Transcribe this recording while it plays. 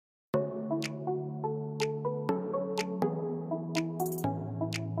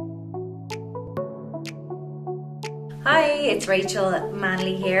Hi, it's Rachel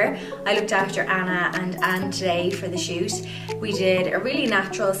Manley here. I looked after Anna and Anne today for the shoot. We did a really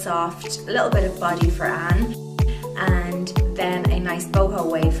natural, soft, a little bit of body for Anne, and then a nice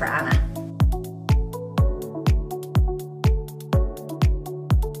boho wave for Anna.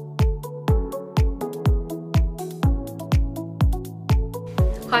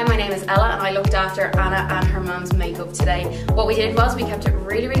 Hi, my name is Ella and I looked after Anna and her mum's makeup today. What we did was we kept it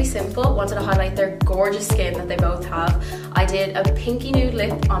really simple, wanted to highlight their gorgeous skin that they both have. I did a pinky nude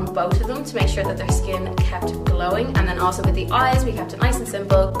lip on both of them to make sure that their skin kept glowing, and then also with the eyes we kept it nice and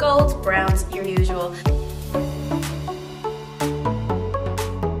simple, golds, browns, your usual.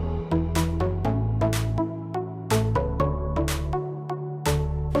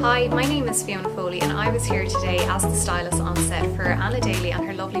 Hi, my name is Fiona Foley and I was here today as the stylist on set for Anna Daly and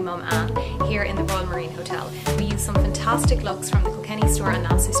her lovely mum Anne here in the Royal Marine Hotel. We used some fantastic looks from the Kilkenny store on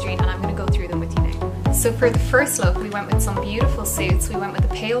Nancy Street and I'm going to go through them with you now. So for the first look we went with some beautiful suits. We went with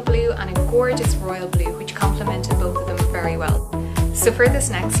a pale blue and a gorgeous royal blue which complemented both of them very well. So for this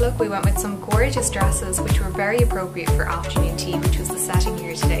next look we went with some gorgeous dresses which were very appropriate for afternoon tea, which was the setting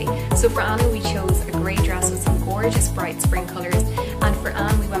here today. So for Anna we chose a grey dress with some gorgeous bright spring colours, and for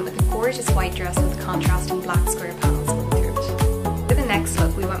Anne we went with a gorgeous white dress with contrasting black square panels going through it. For the next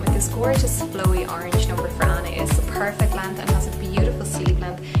look we went with this gorgeous flowy orange number for Anna. It is the perfect length and has a beautiful sleeve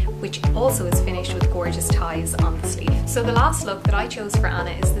length which also is finished with gorgeous ties on the sleeve. So the last look that I chose for Anna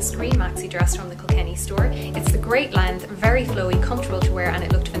is this green maxi dress from the Kilkenny store. It's the great length, very flowy, comfortable to wear, and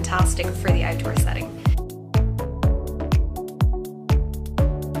it looked fantastic for the outdoor setting.